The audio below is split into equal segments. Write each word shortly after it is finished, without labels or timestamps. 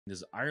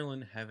Does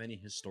Ireland have any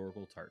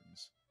historical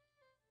tartans?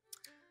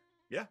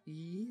 Yeah.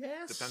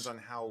 Yes. Depends on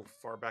how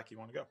far back you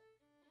want to go.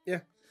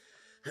 Yeah.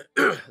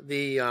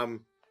 The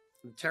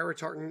Tara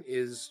tartan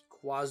is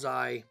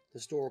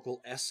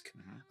quasi-historical-esque,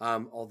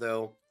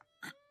 although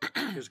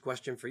here's a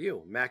question for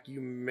you. Mac,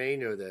 you may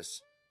know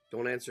this.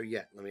 Don't answer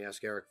yet. Let me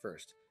ask Eric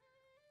first.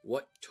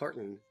 What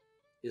tartan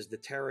is the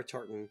Tara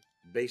tartan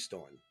based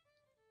on?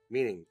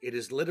 Meaning, it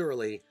is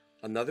literally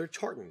another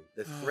tartan.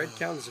 The thread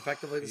count is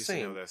effectively the same. I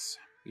used to know this.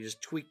 You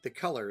just tweak the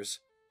colors.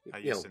 I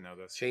used to know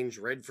this. Change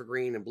red for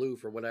green and blue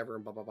for whatever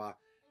and blah, blah, blah.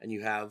 And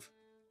you have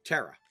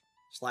Tara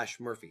 /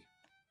 Murphy.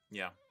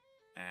 Yeah.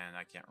 And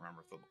I can't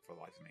remember for the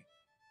life of me.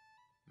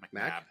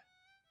 Mac?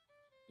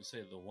 I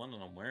say the one that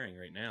I'm wearing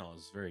right now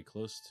is very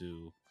close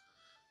to.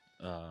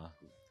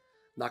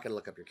 Not going to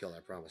look up your kill, I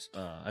promise.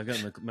 I've got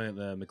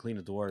the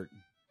McLean Duarte.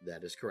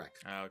 That is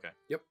correct. Oh, okay.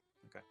 Yep.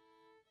 Okay.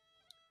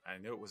 I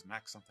knew it was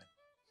Mac something.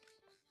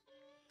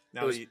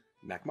 Now, it was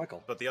Mac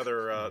Michael. But the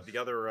other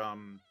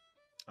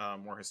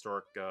more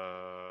historic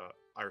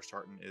Irish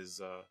tartan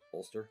is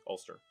Ulster.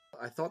 Ulster.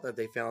 I thought that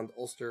they found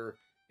Ulster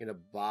in a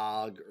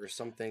bog or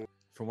something.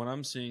 From what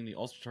I'm seeing, the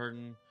Ulster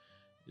tartan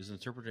is an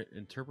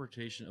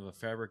interpretation of a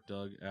fabric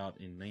dug out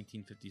in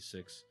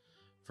 1956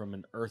 from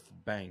an earth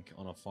bank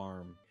on a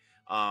farm.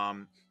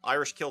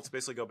 Irish kilts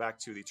basically go back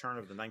to the turn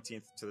of the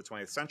 19th to the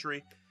 20th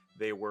century.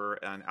 They were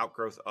an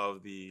outgrowth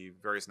of the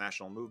various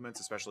national movements,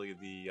 especially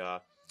the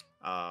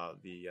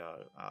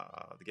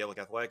Gaelic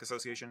Athletic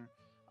Association,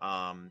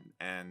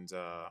 and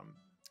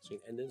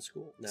St. Enda's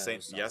School? No,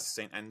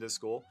 St. Enda's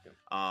School. Yeah.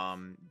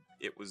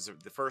 It was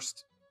the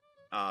first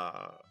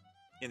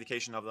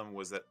indication of them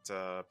was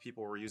that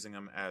people were using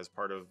them as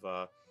part of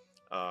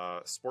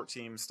sport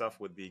team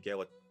stuff with the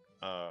Gaelic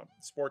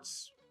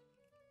sports,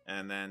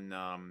 and then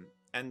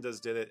Enda's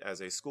did it as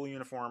a school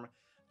uniform.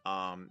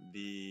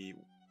 The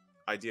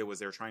idea was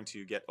they were trying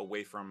to get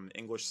away from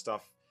English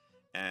stuff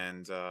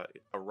and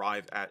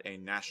arrive at a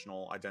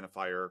national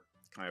identifier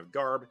kind of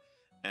garb.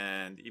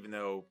 And even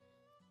though,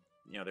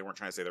 they weren't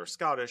trying to say they were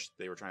Scottish,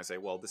 they were trying to say,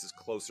 well, this is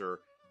closer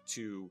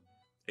to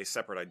a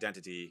separate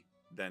identity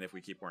than if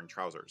we keep wearing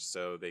trousers.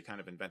 So they kind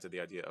of invented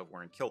the idea of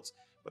wearing kilts,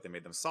 but they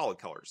made them solid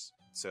colors.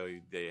 So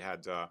they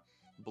had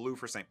blue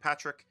for St.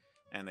 Patrick,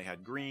 and they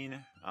had green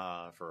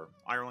for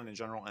Ireland in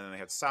general, and then they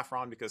had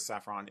saffron because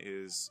saffron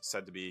is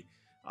said to be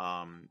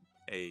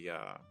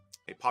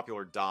a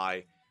popular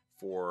dye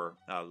for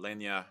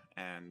lenya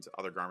and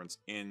other garments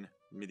in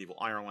medieval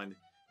Ireland.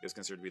 It was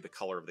considered to be the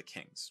color of the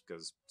kings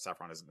because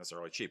saffron isn't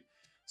necessarily cheap.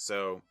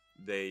 So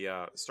they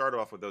started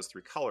off with those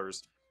three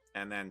colors,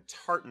 and then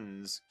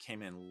tartans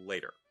came in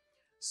later.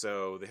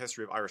 So the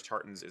history of Irish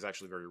tartans is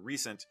actually very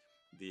recent.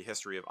 The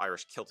history of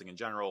Irish kilting in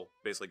general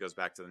basically goes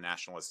back to the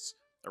nationalists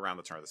around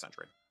the turn of the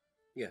century.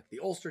 Yeah, the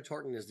Ulster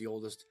tartan is the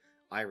oldest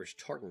Irish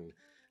tartan.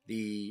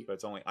 But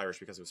it's only Irish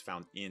because it was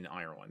found in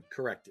Ireland.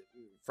 Correct.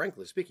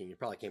 Frankly speaking, it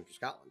probably came from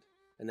Scotland.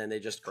 And then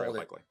they just called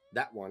it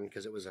that one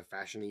because it was a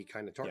fashion-y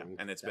kind of tartan. Yeah,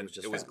 and it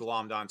was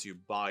glommed onto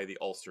by the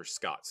Ulster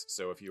Scots.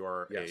 So if you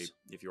are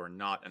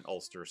not an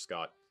Ulster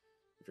Scot,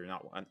 if you're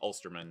not an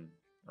Ulsterman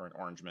or an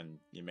Orangeman,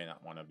 you might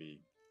not be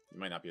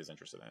as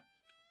interested in it.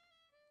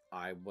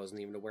 I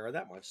wasn't even aware of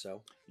that much,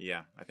 so.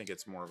 Yeah, I think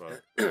it's more of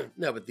a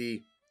No, but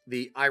the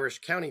Irish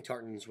county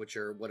tartans, which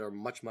are what are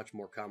much, much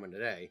more common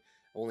today,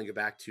 only go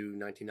back to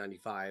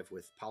 1995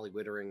 with Polly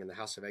Wittering and the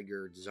House of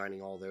Edgar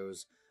designing all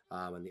those,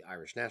 and the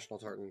Irish National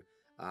Tartan.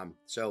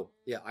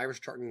 Irish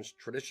tartans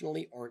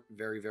traditionally aren't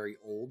very, very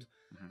old.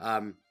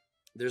 Mm-hmm.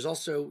 There's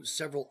also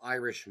several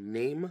Irish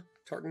name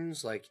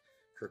tartans like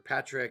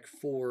Kirkpatrick,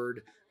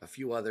 Ford, a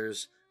few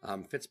others,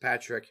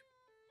 Fitzpatrick.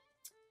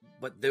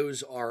 But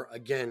those are,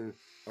 again,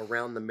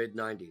 around the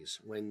mid-90s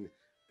when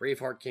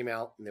Braveheart came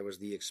out and there was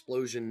the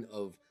explosion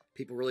of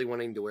people really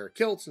wanting to wear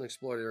kilts and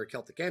explore their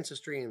Celtic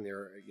ancestry and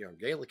their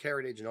Gaelic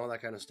heritage and all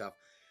that kind of stuff.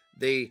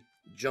 They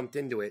jumped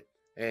into it.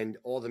 And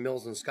all the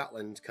mills in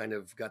Scotland kind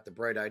of got the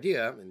bright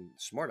idea and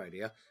smart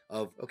idea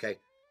of, okay,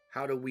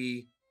 how do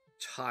we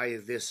tie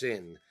this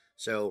in?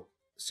 So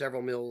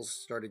several mills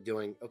started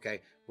doing,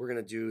 okay, we're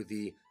going to do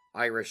the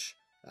Irish,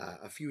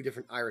 a few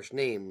different Irish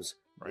names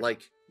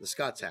like the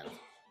Scots have.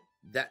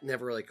 That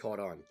never really caught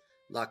on.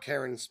 Loch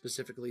Carron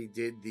specifically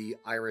did the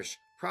Irish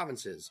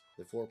provinces,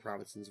 the 4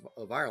 provinces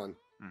of Ireland.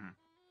 Mm-hmm.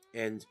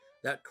 And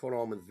that caught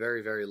on with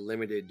very, very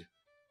limited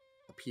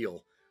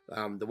appeal.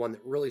 The one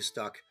that really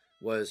stuck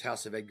was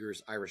House of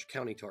Edgar's Irish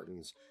County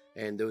Tartans,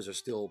 and those are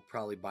still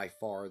probably by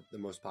far the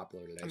most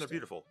popular today. And they're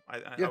beautiful.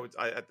 I would,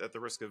 at the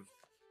risk of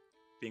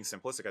being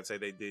simplistic, I'd say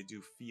they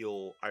do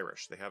feel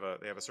Irish. They have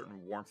a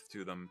certain warmth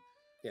to them,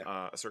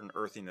 a certain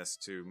earthiness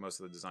to most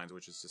of the designs,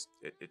 which is just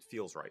it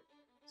feels right.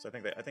 So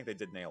I think they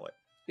did nail it.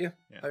 Yeah,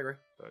 I agree.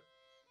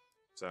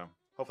 So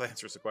hopefully that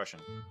answers the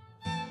question.